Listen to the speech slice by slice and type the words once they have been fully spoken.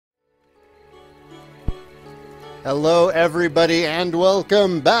Hello everybody and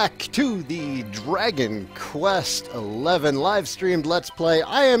welcome back to the Dragon Quest 11 live streamed Let's Play.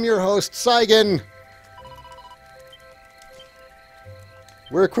 I am your host, Saigan.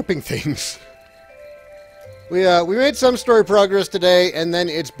 We're equipping things. We made some story progress today, and then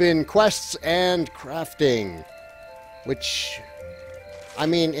it's been quests and crafting. Which, I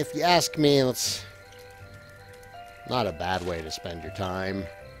mean, if you ask me, it's not a bad way to spend your time.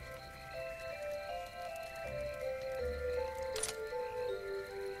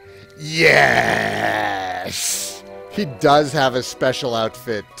 Yes! He does have a special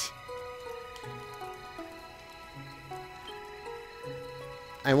outfit.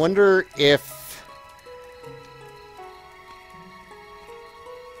 I wonder if...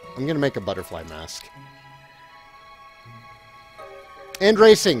 I'm gonna make a butterfly mask. And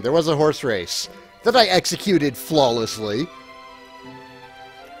racing. There was a horse race that I executed flawlessly.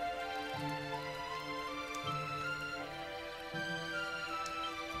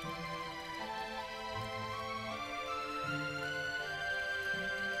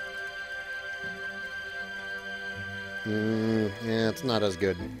 Yeah, it's not as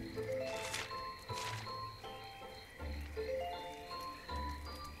good.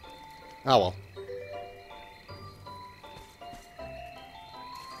 Oh well.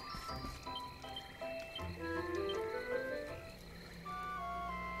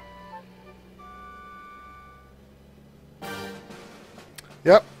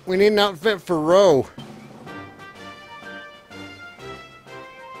 Yep, we need an outfit for Roe.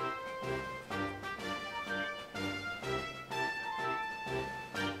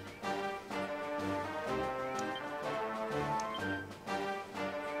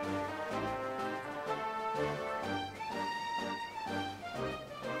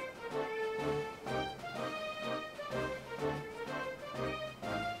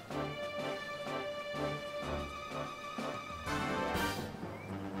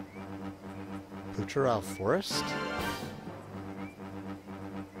 Butcheral Forest?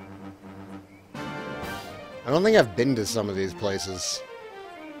 I don't think I've been to some of these places.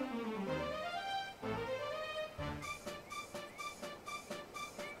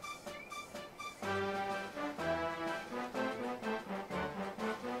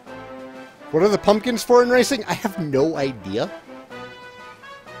 What are the pumpkins for in racing? I have no idea.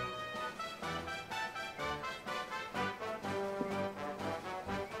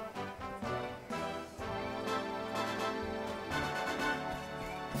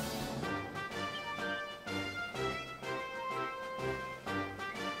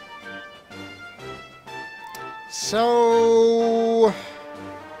 So...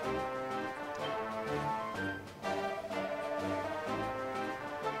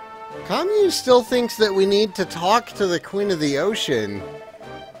 Kamyu still thinks that we need to talk to the Queen of the Ocean,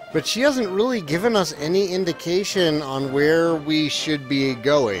 but she hasn't really given us any indication on where we should be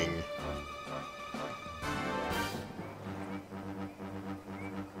going.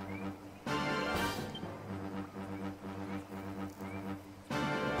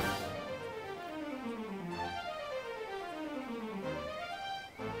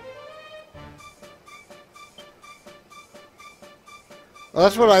 Well,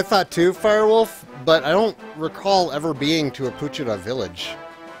 that's what I thought too, Firewolf, but I don't recall ever being to a Puchita village.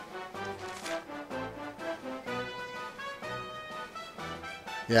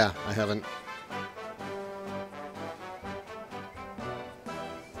 Yeah, I haven't.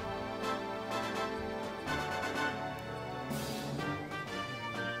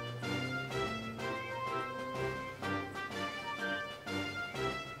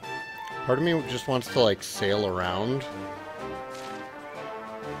 Part of me just wants to, like, sail around.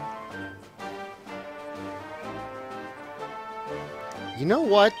 You know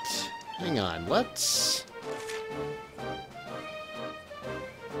what? Hang on, let's...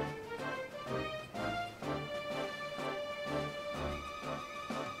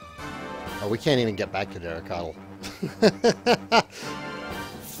 Oh, we can't even get back to Derricottle.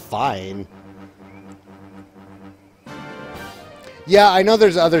 Fine. Yeah, I know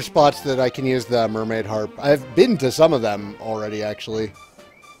there's other spots that I can use the mermaid harp. I've been to some of them already, actually.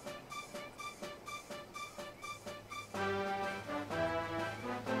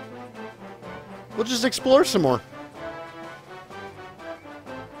 We'll just explore some more.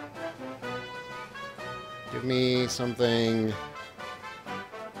 Give me something...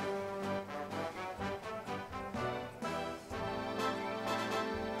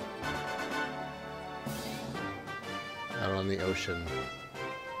 out on the ocean.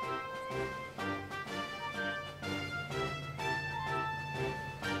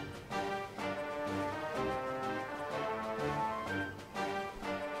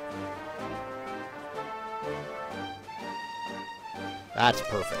 That's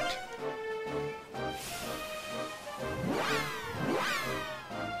perfect.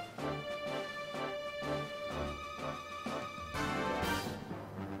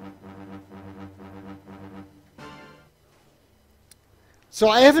 So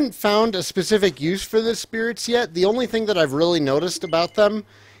I haven't found a specific use for the spirits yet. The only thing that I've really noticed about them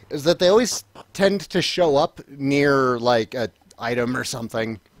is that they always tend to show up near, like, an item or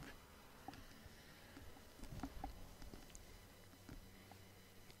something.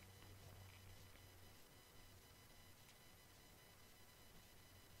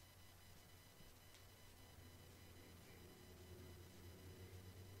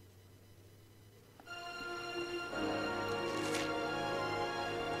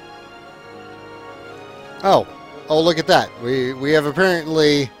 Oh. Oh, look at that. We have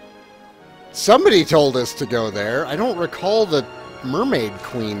apparently... Somebody told us to go there. I don't recall the Mermaid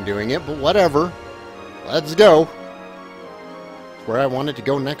Queen doing it, but whatever. Let's go. It's where I wanted to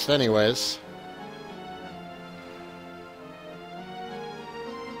go next anyways.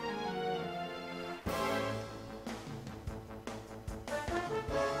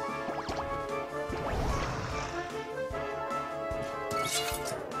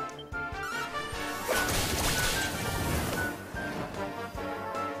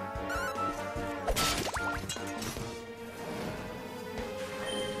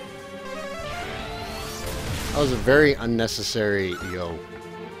 That was a very unnecessary yo.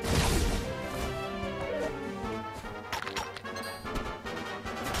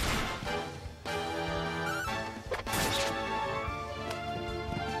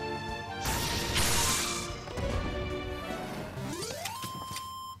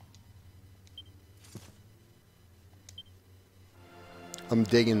 I'm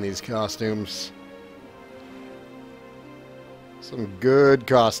digging these costumes. Some good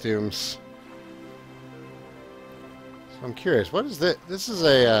costumes. I'm curious, what is this? This is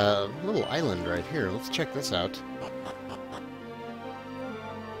a little island right here. Let's check this out.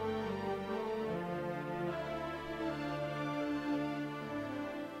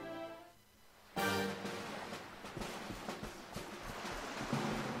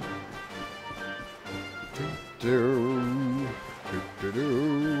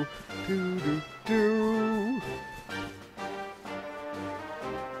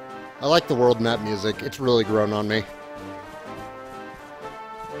 I like the world map music. It's really grown on me.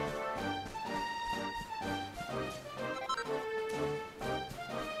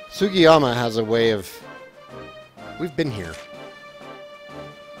 Sugiyama has a way of... We've been here.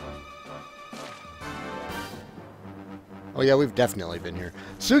 Oh yeah, we've definitely been here.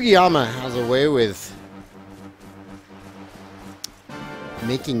 Sugiyama has a way with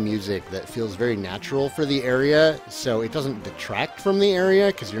making music that feels very natural for the area, so it doesn't detract from the area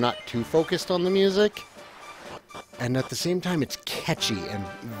because you're not too focused on the music. And at the same time, it's catchy and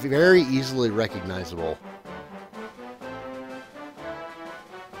very easily recognizable.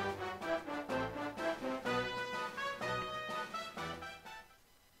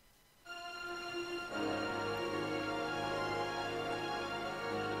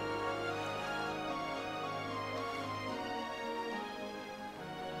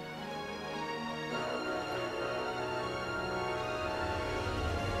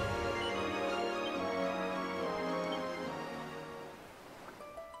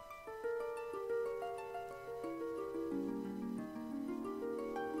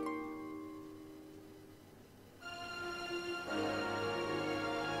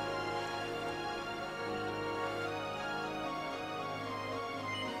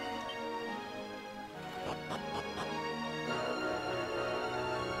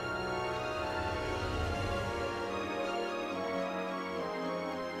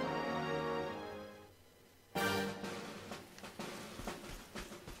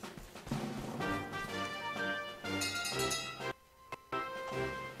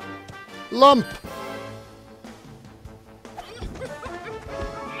 Lump!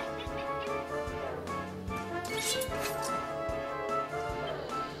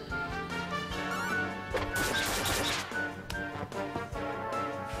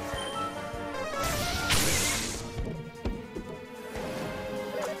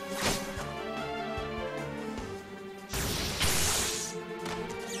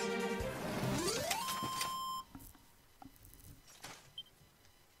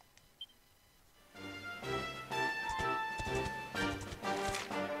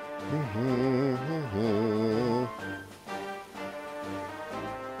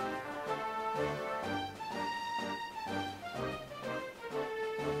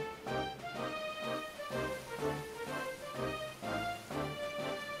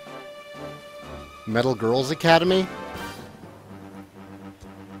 Metal Girls Academy?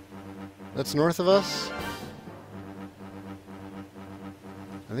 That's north of us?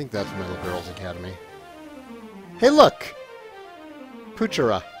 I think that's Middle Girls Academy. Hey, look!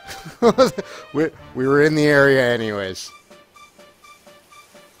 Puchera. we were in the area anyways.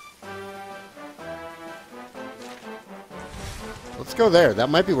 Let's go there. That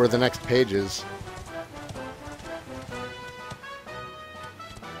might be where the next page is.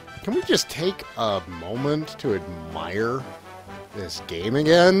 Can we just take a moment to admire this game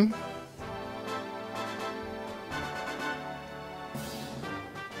again?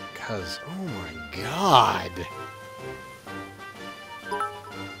 Because, oh my god!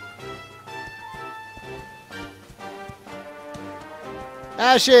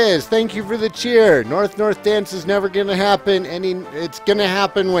 Ashes, thank you for the cheer. North-North dance is never gonna happen. It's gonna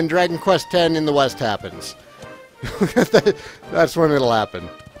happen when Dragon Quest X in the West happens. That's when it'll happen.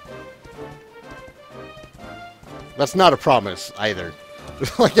 That's not a promise either.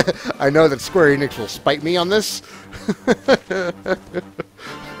 Like, I know that Square Enix will spite me on this.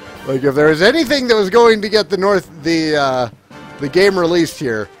 Like, if there was anything that was going to get the game released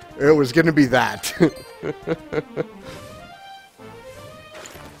here, it was going to be that.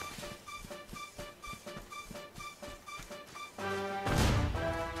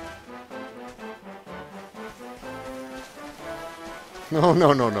 No,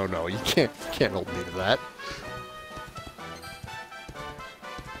 no, no, no, no. You can't hold me to that.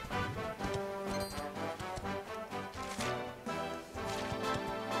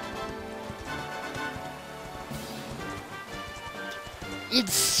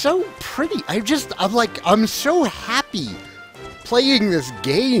 It's so pretty. I'm so happy playing this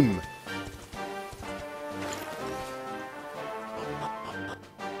game.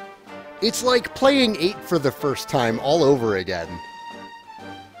 It's like playing 8 for the first time all over again.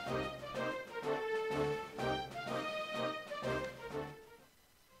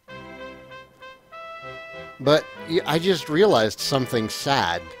 But I just realized something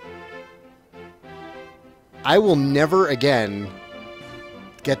sad. I will never again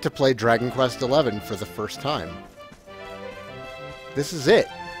get to play Dragon Quest XI for the first time. This is it.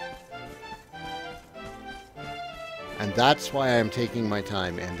 And that's why I'm taking my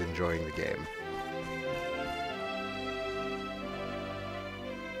time and enjoying the game.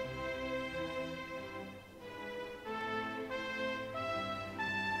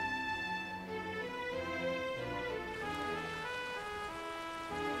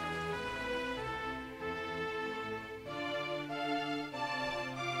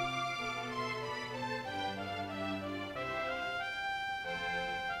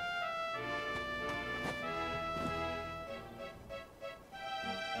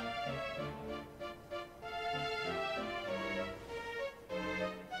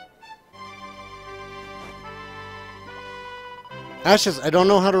 Ashes, I don't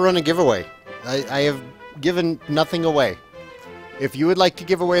know how to run a giveaway. I have given nothing away. If you would like to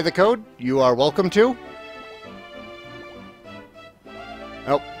give away the code, you are welcome to.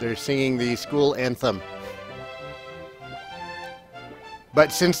 Oh, they're singing the school anthem.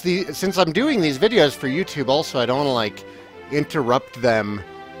 But since I'm doing these videos for YouTube also, I don't want to, like, interrupt them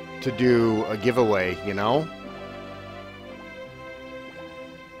to do a giveaway, you know?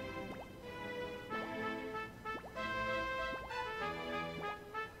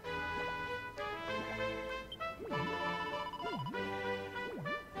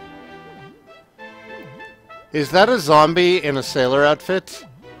 Is that a zombie in a sailor outfit?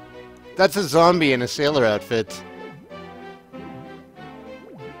 That's a zombie in a sailor outfit.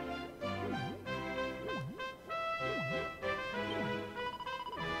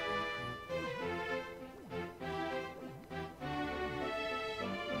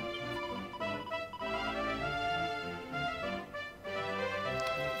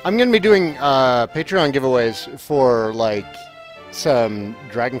 I'm going to be doing Patreon giveaways for, like, some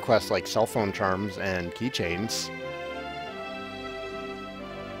Dragon Quest, like, cell phone charms and keychains.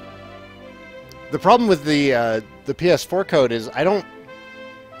 The problem with the PS4 code is I don't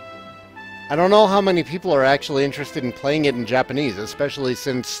know how many people are actually interested in playing it in Japanese, especially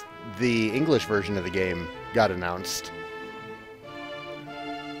since the English version of the game got announced.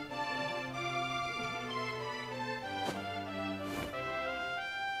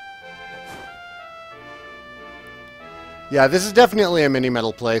 Yeah, this is definitely a mini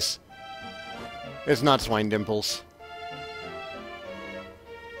metal place. It's not Swine Dimples.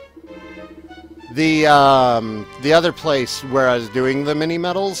 The other place where I was doing the mini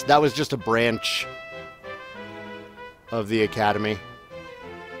metals, that was just a branch of the academy.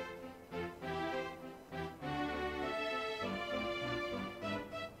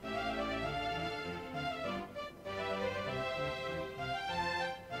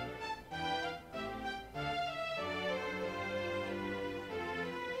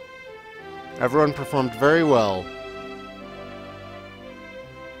 Everyone performed very well.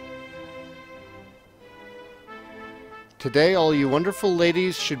 Today, all you wonderful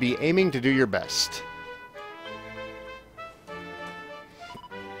ladies should be aiming to do your best.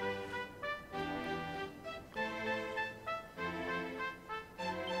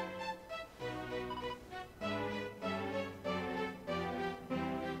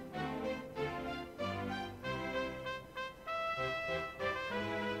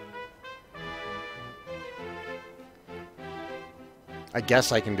 I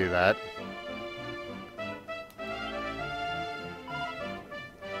guess I can do that.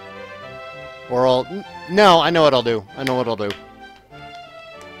 Or I'll... No, I know what I'll do. I know what I'll do.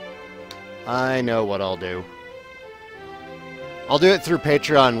 I know what I'll do. I'll do it through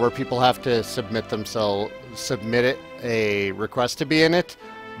Patreon, where people have to submit a request to be in it,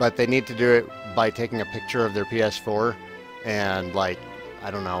 but they need to do it by taking a picture of their PS4 and, like,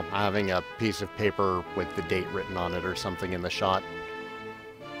 I don't know, having a piece of paper with the date written on it or something in the shot.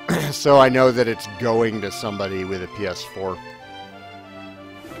 So I know that it's going to somebody with a PS4.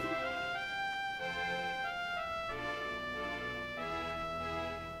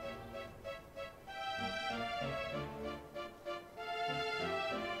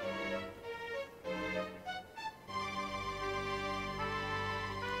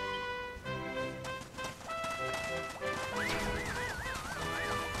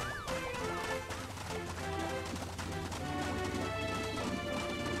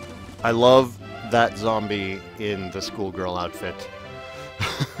 I love that zombie in the schoolgirl outfit.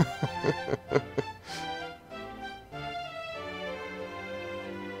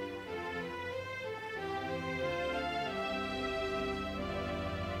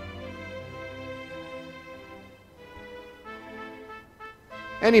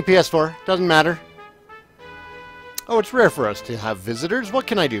 Any PS4, doesn't matter. Oh, it's rare for us to have visitors. What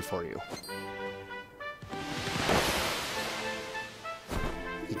can I do for you?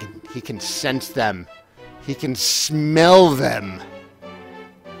 He can sense them. He can smell them.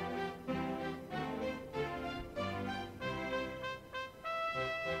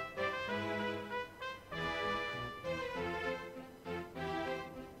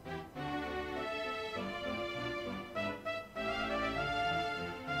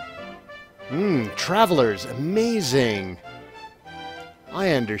 Travelers, amazing. I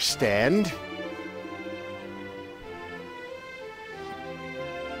understand.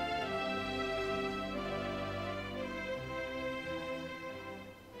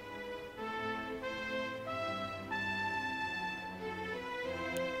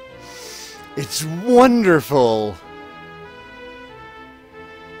 It's wonderful!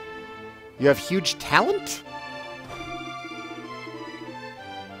 You have huge talent?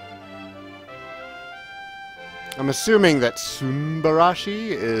 I'm assuming that Sumbarashi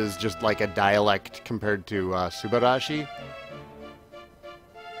is just like a dialect compared to Subarashi.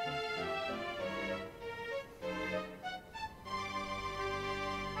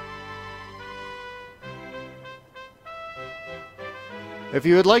 If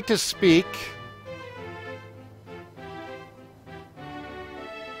you would like to speak,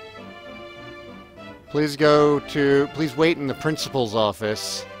 please wait in the principal's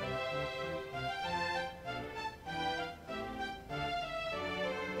office.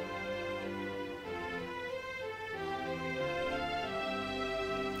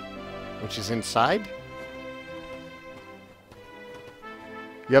 Which is inside.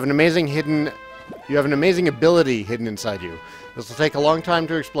 You have an amazing ability hidden inside you. This will take a long time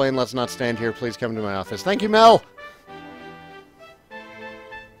to explain. Let's not stand here. Please come to my office. Thank you, Mel!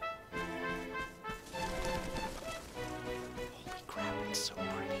 Holy crap, it's so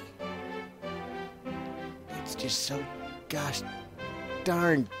pretty. It's just so gosh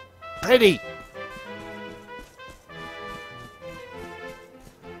darn pretty!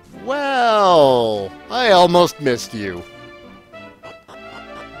 Well, I almost missed you.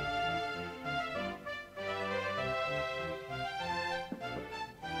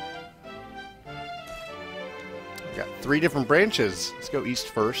 Got 3 different branches. Let's go east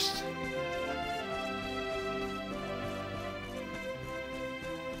first.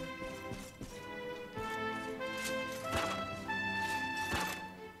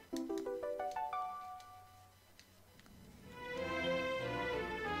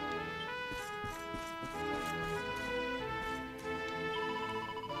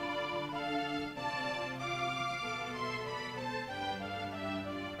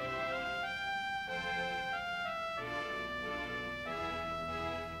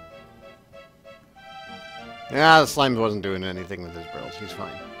 Yeah, the slime wasn't doing anything with his brills. He's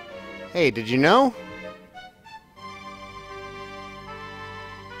fine. Hey, did you know?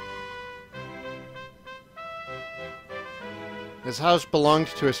 This house belonged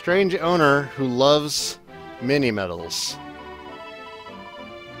to a strange owner who loves mini-metals.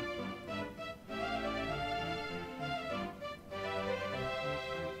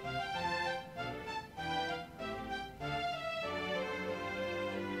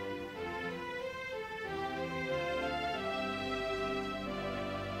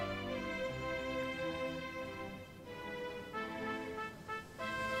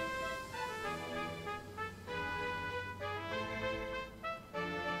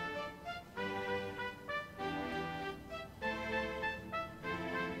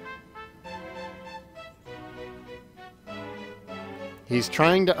 He's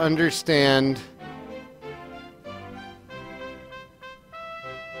trying to understand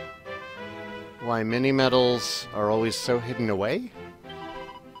why mini-metals are always so hidden away?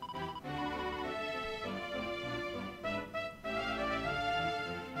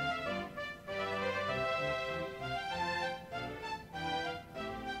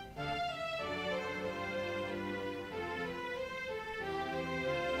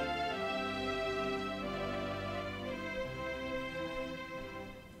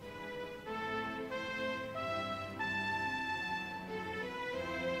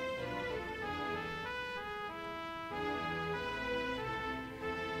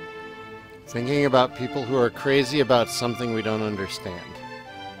 Thinking about people who are crazy about something we don't understand.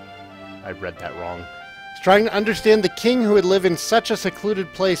 I read that wrong. He's trying to understand the king who would live in such a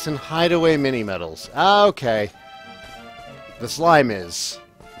secluded place and hide away mini-metals. Ah, okay. The slime is.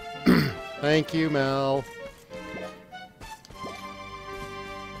 Thank you, Mel.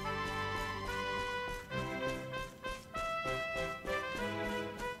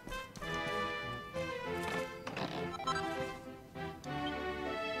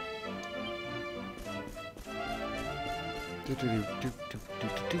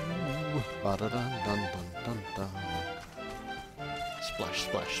 Splash,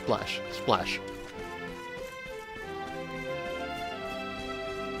 splash, splash, splash.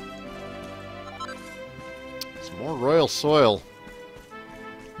 Some more royal soil.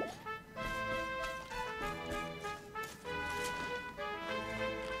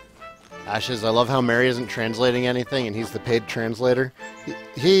 Ashes, I love how Mary isn't translating anything and he's the paid translator.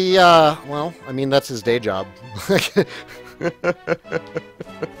 Well, I mean, that's his day job.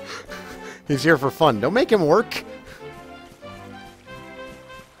 He's here for fun. Don't make him work.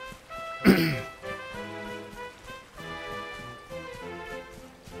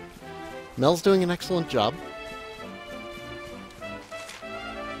 Mel's doing an excellent job.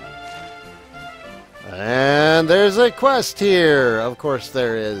 And there's a quest here. Of course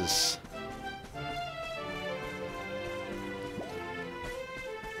there is.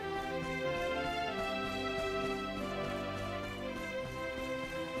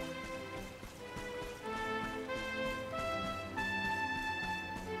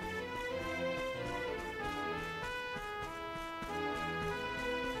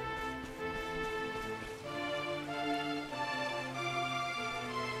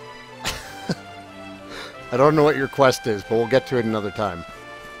 I don't know what your quest is, but we'll get to it another time.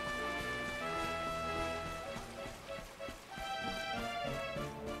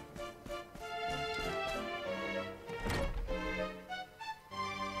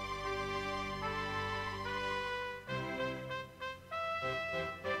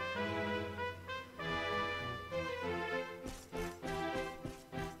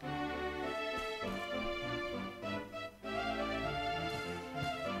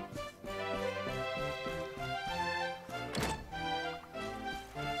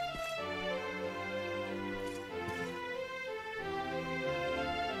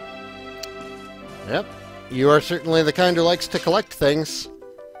 Yep, you are certainly the kind who likes to collect things.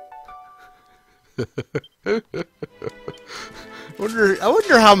 I wonder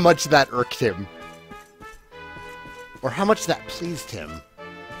how much that irked him. Or how much that pleased him.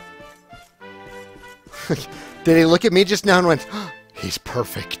 Did he look at me just now and went, oh, he's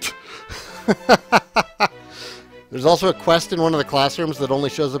perfect. There's also a quest in one of the classrooms that only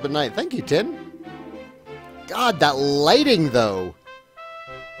shows up at night. Thank you, Tin. God, that lighting, though.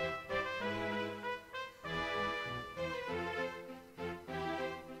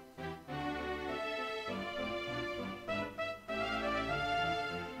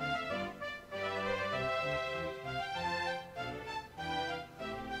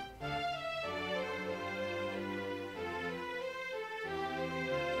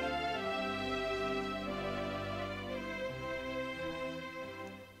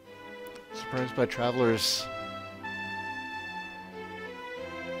 Surprised by travelers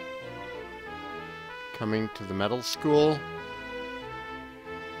coming to the metal school.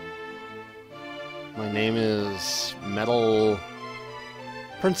 My name is Metal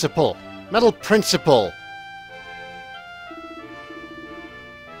Principal. Metal Principal.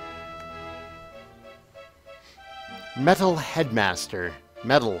 Metal Headmaster.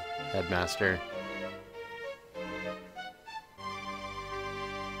 Metal Headmaster.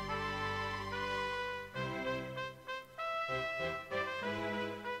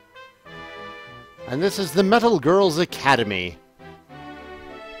 And this is the Metal Girls Academy.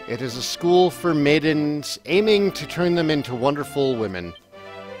 It is a school for maidens aiming to turn them into wonderful women.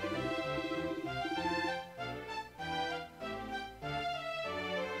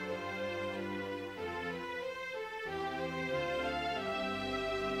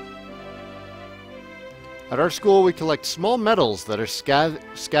 At our school, we collect small medals that are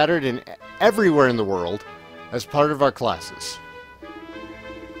scattered everywhere in the world as part of our classes.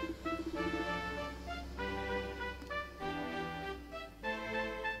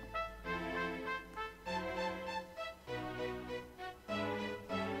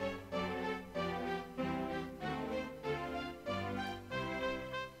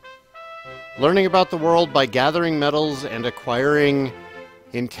 Learning about the world by gathering medals and acquiring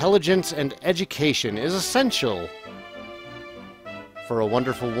intelligence and education is essential for a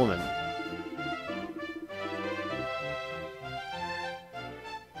wonderful woman.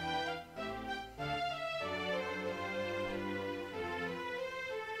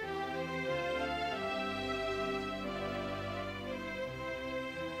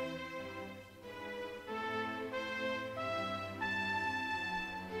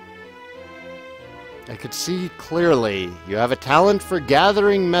 I could see clearly. You have a talent for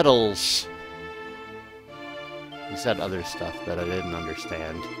gathering medals. He said other stuff that I didn't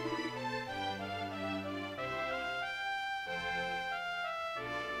understand.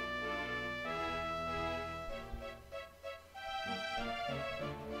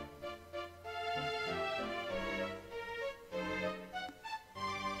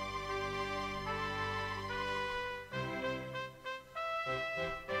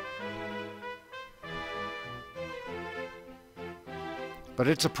 But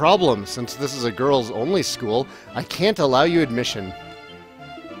it's a problem, since this is a girls-only school. I can't allow you admission.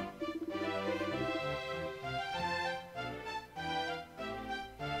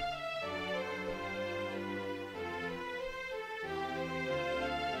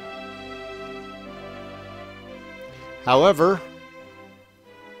 However,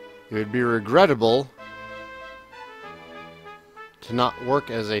 it would be regrettable to not work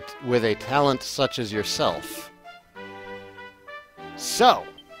with a talent such as yourself. So,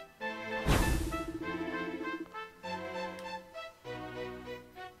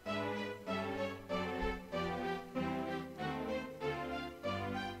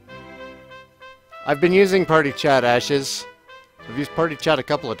 I've been using Party Chat, Ashes. I've used Party Chat a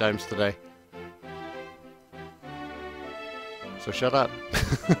couple of times today. So shut up.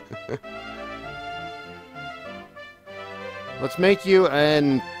 Let's make you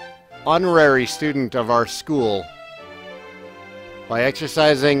an honorary student of our school by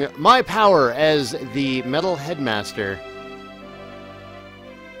exercising my power as the Metal Headmaster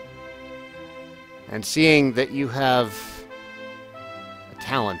and seeing that you have a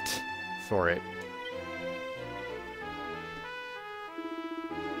talent for it.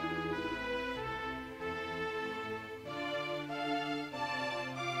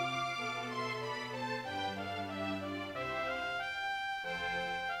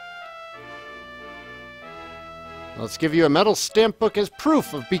 Let's give you a metal stamp book as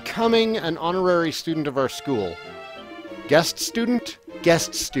proof of becoming an honorary student of our school. Guest student?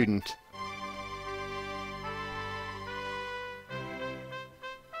 Guest student.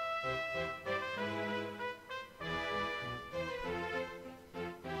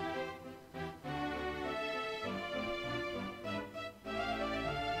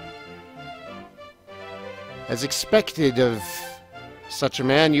 As expected of such a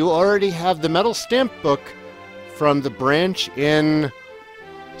man, you already have the metal stamp book from the branch in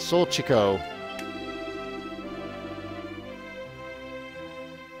Solchiko.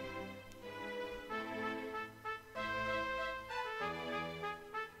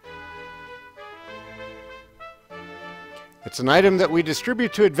 It's an item that we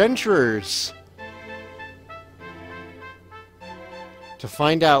distribute to adventurers to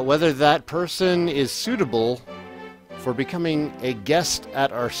find out whether that person is suitable for becoming a guest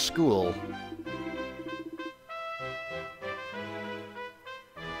at our school.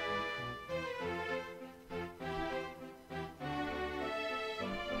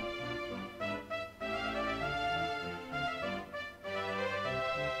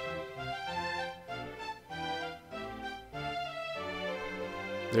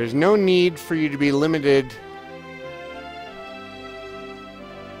 There's no need for you to be limited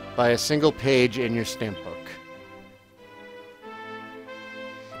by a single page in your stamp book.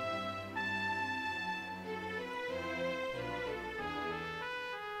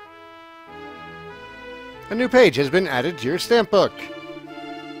 A new page has been added to your stamp book.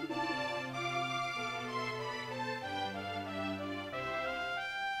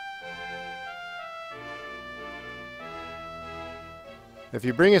 If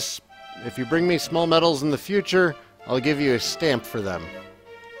you bring me small medals in the future, I'll give you a stamp for them.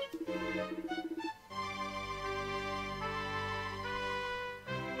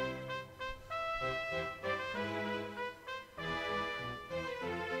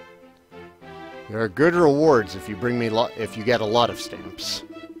 There are good rewards if you get a lot of stamps.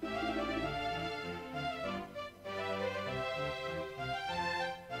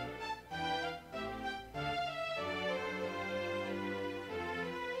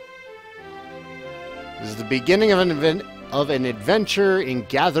 This is the beginning of an adventure in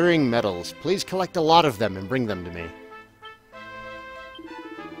gathering medals. Please collect a lot of them and bring them to me.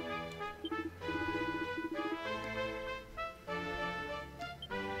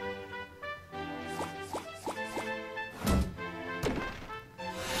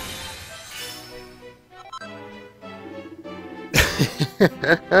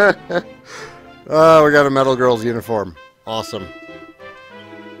 Oh, we got a Metal Girls uniform. Awesome.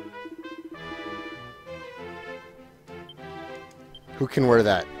 Who can wear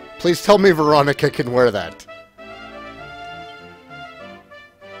that? Please tell me Veronica can wear that.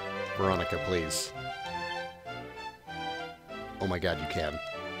 Veronica, please. Oh my god, you can.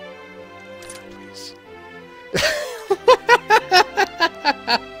 Please.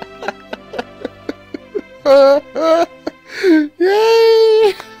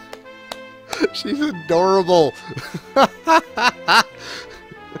 Yay! She's adorable.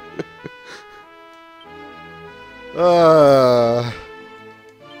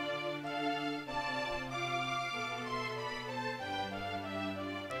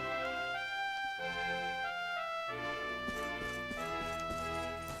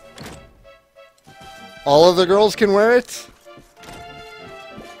 All of the girls can wear it?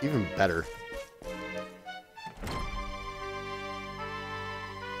 Even better.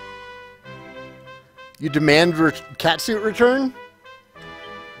 You demand catsuit return?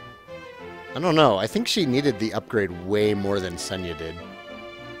 I don't know. I think she needed the upgrade way more than Senya did.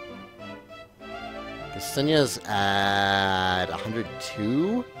 Because Senya's at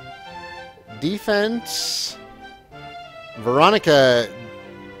 102 defense. Veronica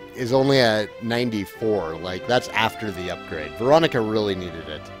is only at 94. Like, that's after the upgrade. Veronica really needed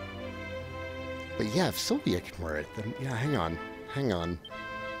it. But yeah, if Sylvia can wear it, then yeah, hang on. Hang on.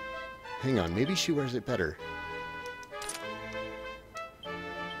 Hang on, maybe she wears it better.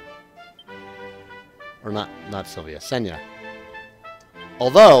 Or not Sylvia, Senya.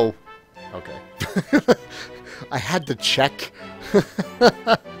 Although, okay. I had to check.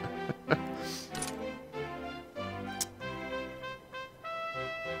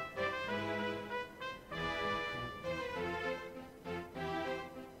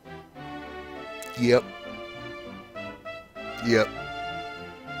 Yep. Yep.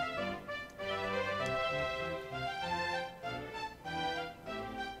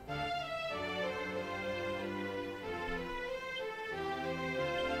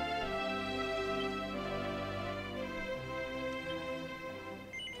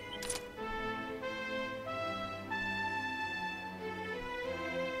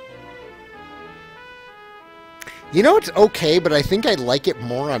 You know, it's okay, but I think I like it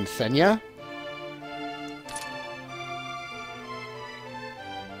more on Senya.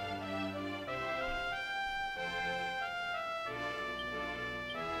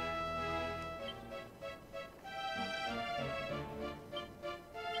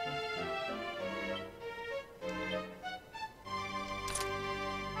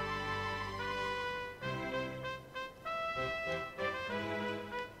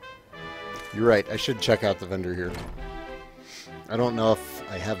 You're right, I should check out the vendor here. I don't know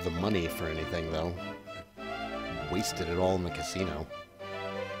if I have the money for anything, though. I wasted it all in the casino.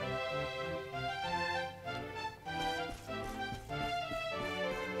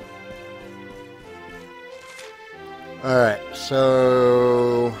 Alright,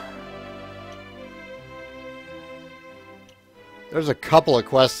 so... there's a couple of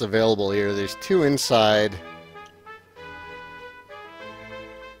quests available here. There's 2 inside.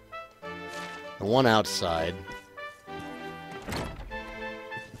 And 1 outside.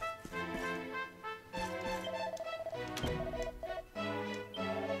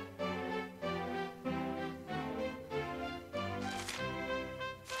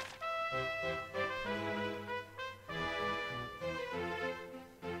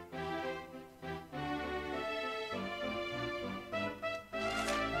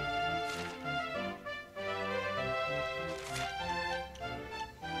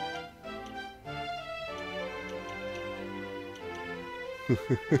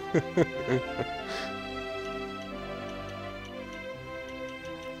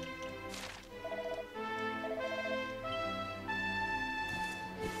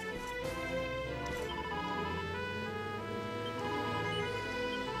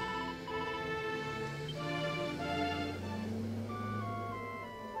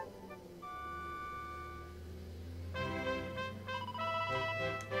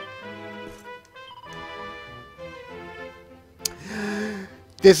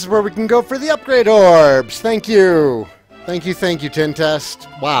 This is where we can go for the upgrade orbs. Thank you. Thank you, Tin Test.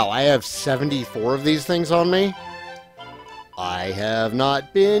 Wow, I have 74 of these things on me. I have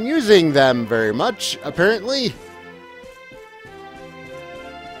not been using them very much, apparently.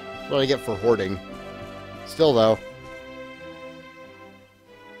 That's what I get for hoarding. Still, though.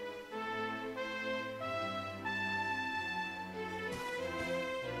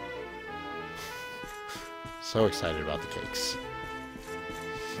 So excited about the cakes.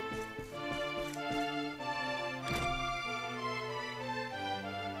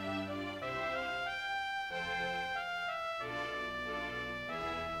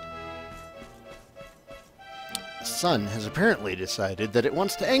 The sun has apparently decided that it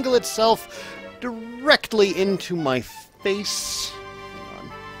wants to angle itself directly into my face.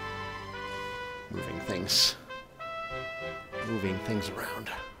 Hang on. Moving things around.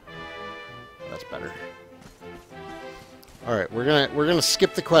 That's better. All right, we're gonna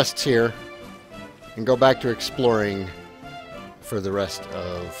skip the quests here and go back to exploring for the rest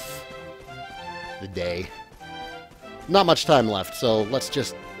of the day. Not much time left, so let's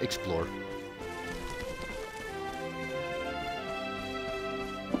just explore.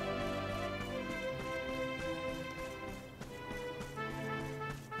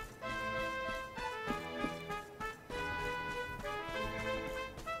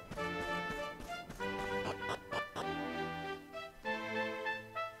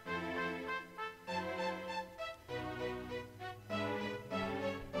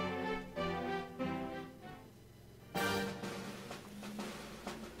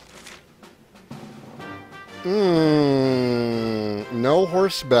 No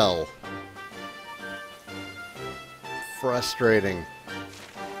horse bell. Frustrating.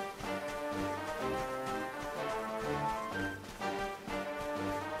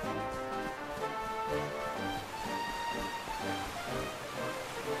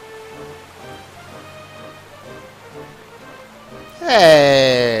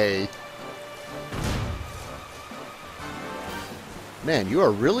 Hey! Man, you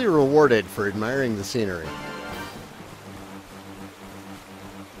are really rewarded for admiring the scenery.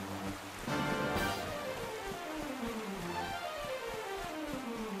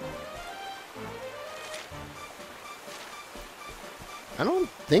 I don't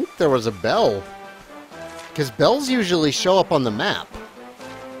think there was a bell, because bells usually show up on the map.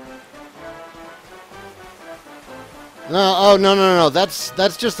 No, oh no, that's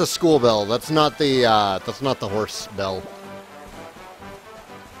just the school bell. That's not the horse bell.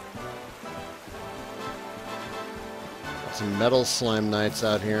 Some metal slime knights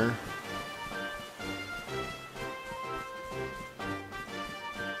out here.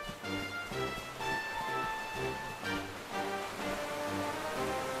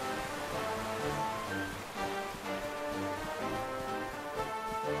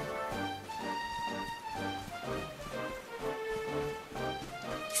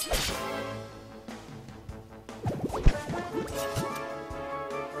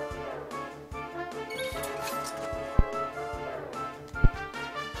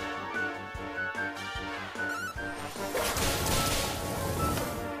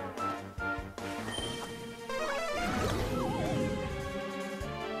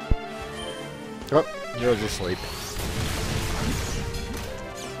 Oh, Hero's asleep.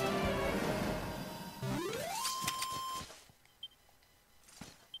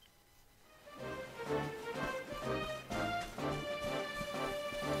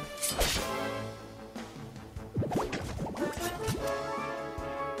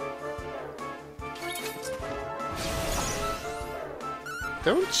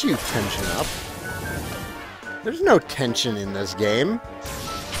 Don't you tension up. There's no tension in this game.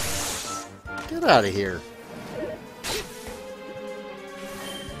 Get out of here.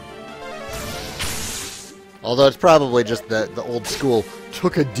 Although it's probably just the old school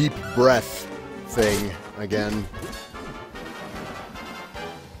took a deep breath thing again.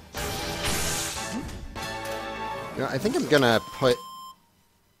 You know, I think I'm gonna put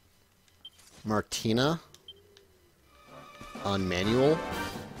Martina on manual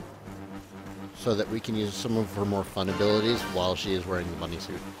so that we can use some of her more fun abilities while she is wearing the bunny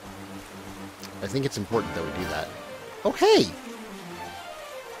suit. I think it's important that we do that. Oh, hey!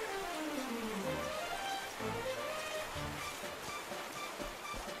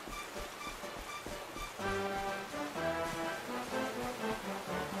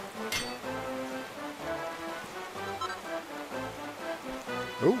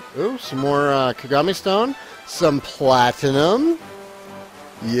 Ooh, some more Kagami Stone. Some Platinum.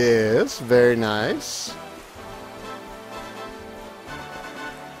 Yes, very nice.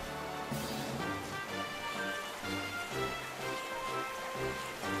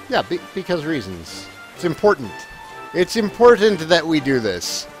 Yeah, because reasons. It's important. It's important that we do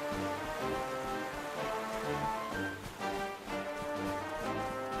this.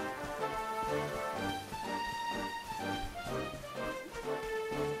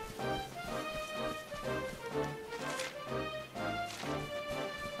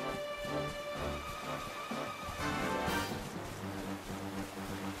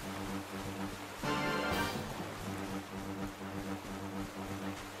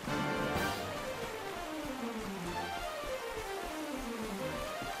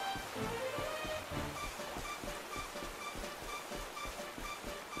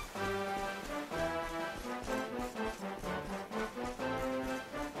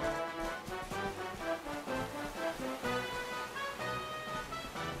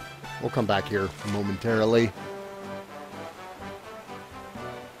 We'll come back here momentarily.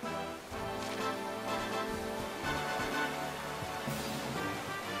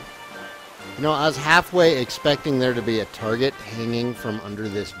 You know, I was halfway expecting there to be a target hanging from under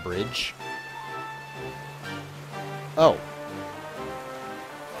this bridge. Oh.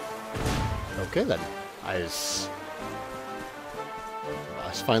 Okay, then. I was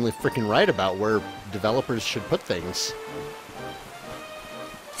finally freaking right about where developers should put things.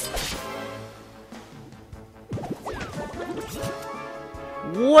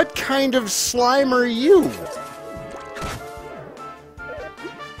 What kind of slime are you?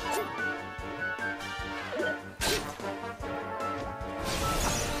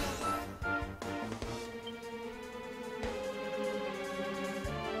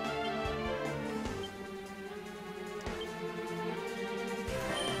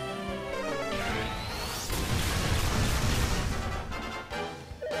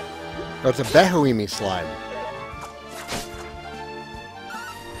 Oh, it's a Behoimi slime.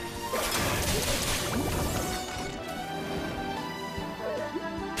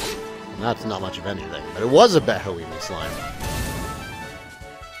 That's not much of anything, but it was a Behoimi slime.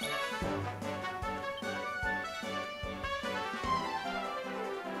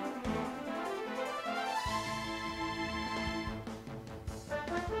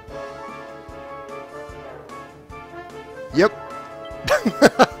 Yep.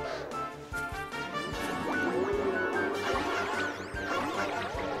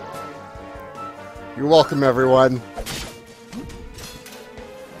 You're welcome, everyone.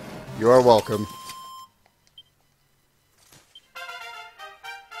 You are welcome.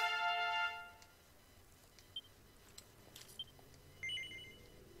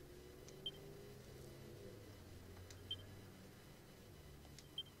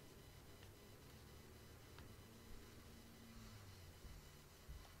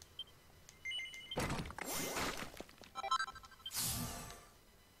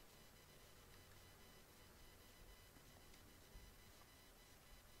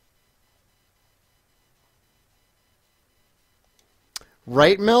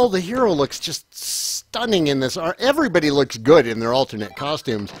 Right, Mel? The hero looks just stunning in this. Everybody looks good in their alternate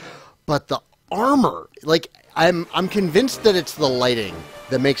costumes, but the armor, like, I'm convinced that it's the lighting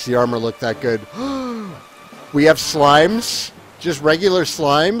that makes the armor look that good. We have slimes, just regular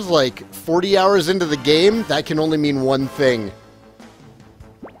slimes, like 40 hours into the game. That can only mean one thing.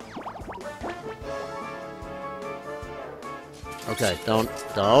 Okay, don't.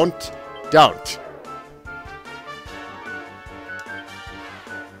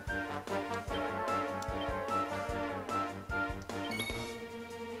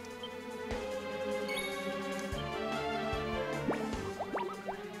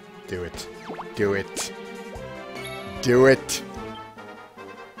 Do it. Do it. Do it.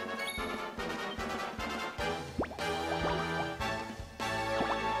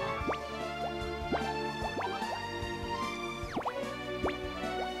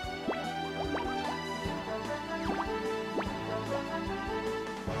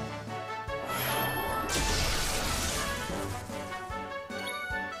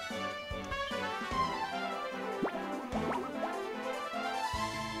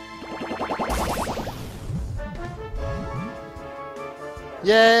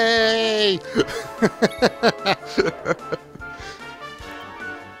 Yay!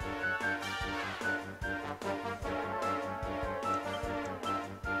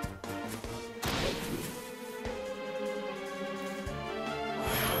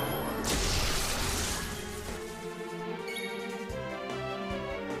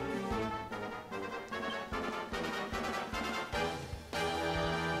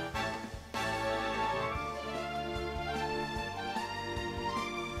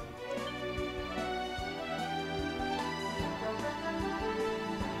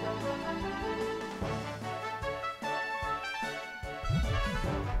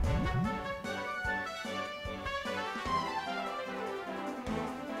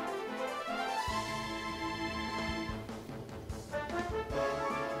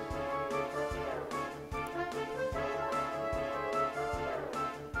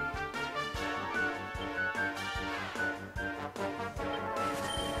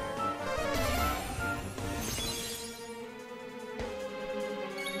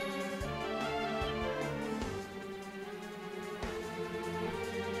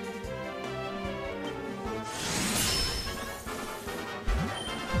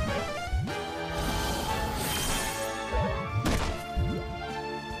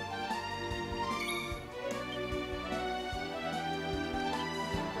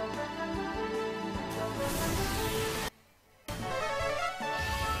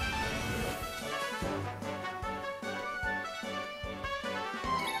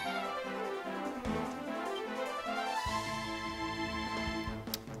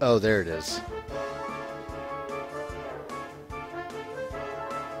 Oh, there it is.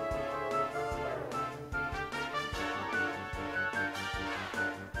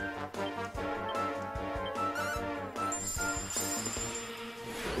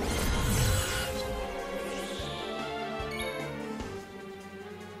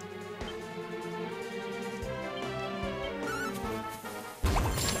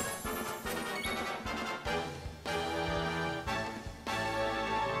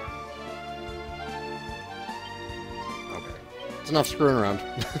 Enough screwing around.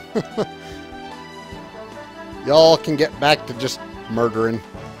 Y'all can get back to just murdering.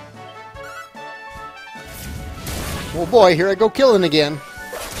 Oh boy, here I go killing again.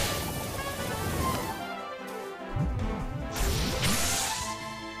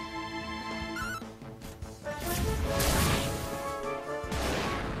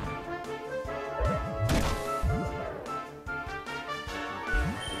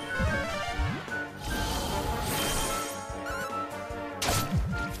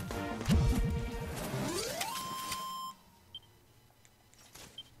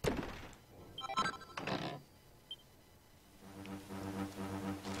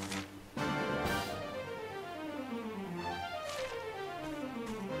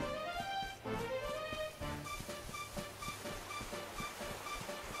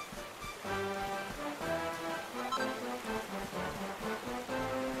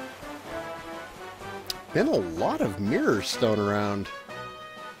 Been a lot of mirror stone around.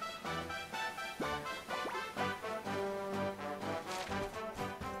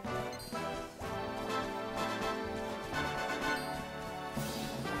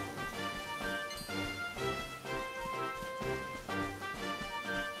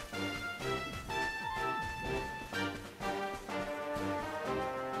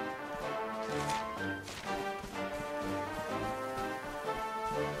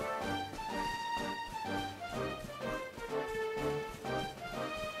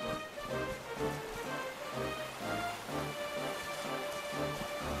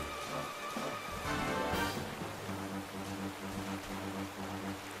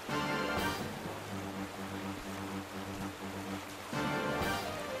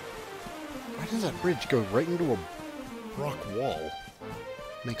 Why does that bridge go right into a rock wall?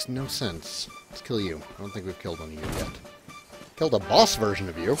 Makes no sense. Let's kill you. I don't think we've killed one of you yet. Killed a boss version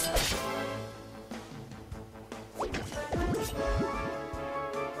of you.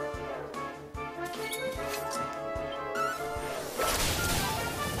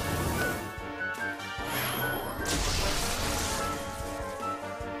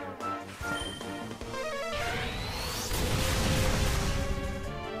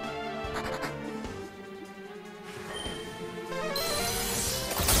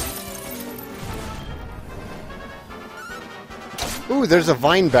 Ooh, there's a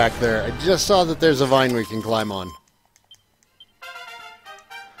vine back there. I just saw that there's a vine we can climb on.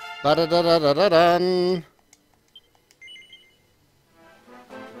 Ba-da-da-da-da-da-dun.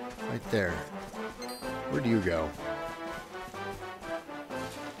 Right there. Where do you go?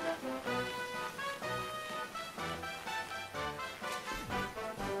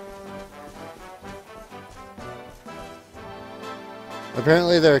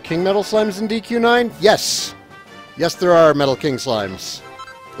 Apparently there are King Metal Slimes in DQ9? Yes! Yes, there are Metal King Slimes.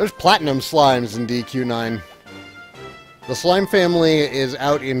 There's Platinum Slimes in DQ9. The Slime family is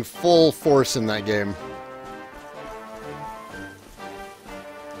out in full force in that game.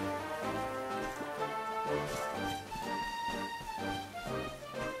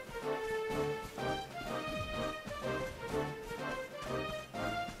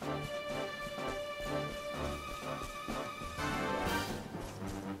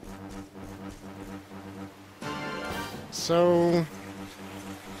 So,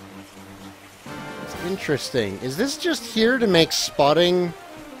 it's interesting. Is this just here to make spotting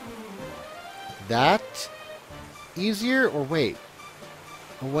that easier? Or wait.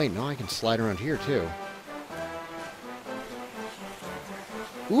 Oh wait, no, I can slide around here too.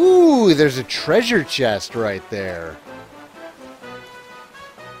 Ooh, there's a treasure chest right there.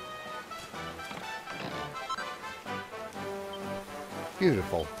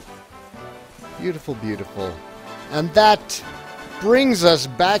 Beautiful. Beautiful, beautiful. And that brings us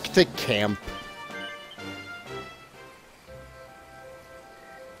back to camp.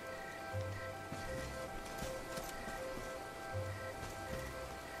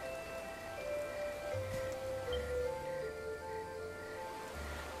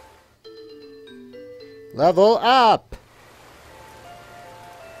 Level up!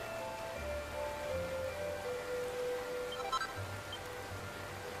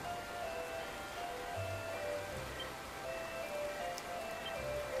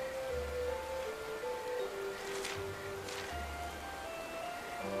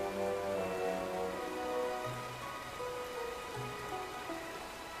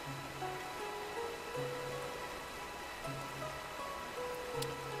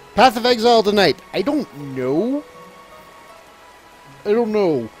 Path of Exile tonight. I don't know.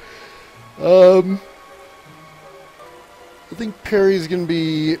 I think Perry's going to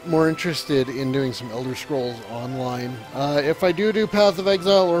be more interested in doing some Elder Scrolls Online. If I do Path of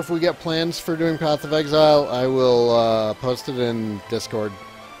Exile, or if we get plans for doing Path of Exile, I will post it in Discord.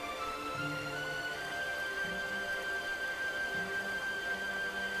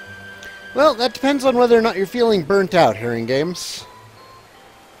 Well, that depends on whether or not you're feeling burnt out, Herring Games.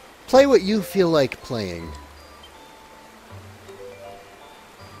 Play what you feel like playing.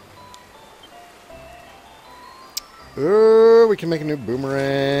 Oh, we can make a new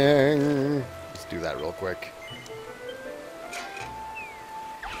boomerang. Let's do that real quick.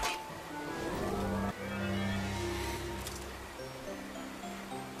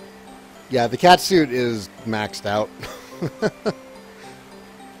 Yeah, the cat suit is maxed out.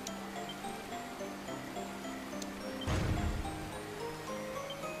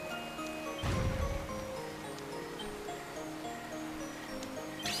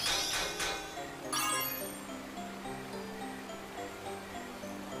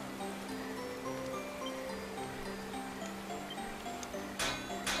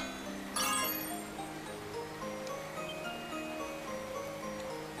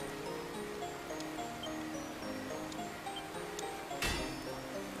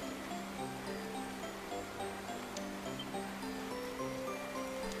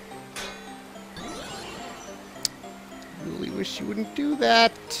 Really wish you wouldn't do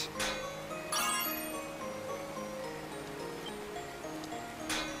that.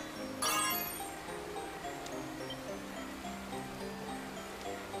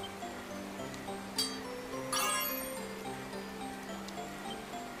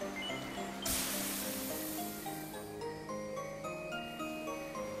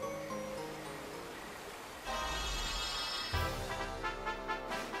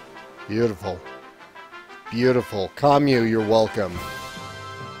 Beautiful. Beautiful. Commu, you're welcome.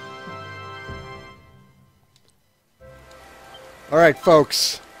 Alright,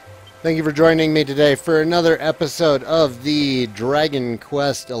 folks. Thank you for joining me today for another episode of the Dragon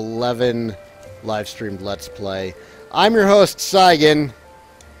Quest XI live-streamed Let's Play. I'm your host, Saigan.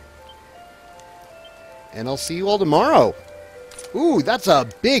 And I'll see you all tomorrow. Ooh, that's a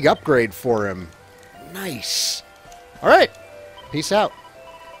big upgrade for him. Nice. Alright. Peace out.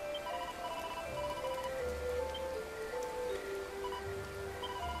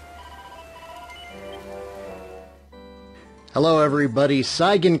 Hello everybody,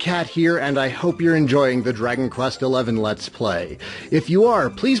 Saigan Cat here, and I hope you're enjoying the Dragon Quest XI Let's Play. If you are,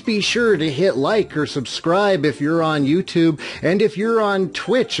 please be sure to hit like or subscribe if you're on YouTube, and if you're on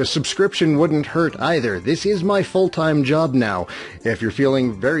Twitch, a subscription wouldn't hurt either. This is my full-time job now. If you're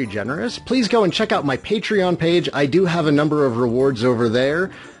feeling very generous, please go and check out my Patreon page. I do have a number of rewards over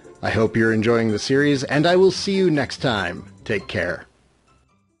there. I hope you're enjoying the series, and I will see you next time. Take care.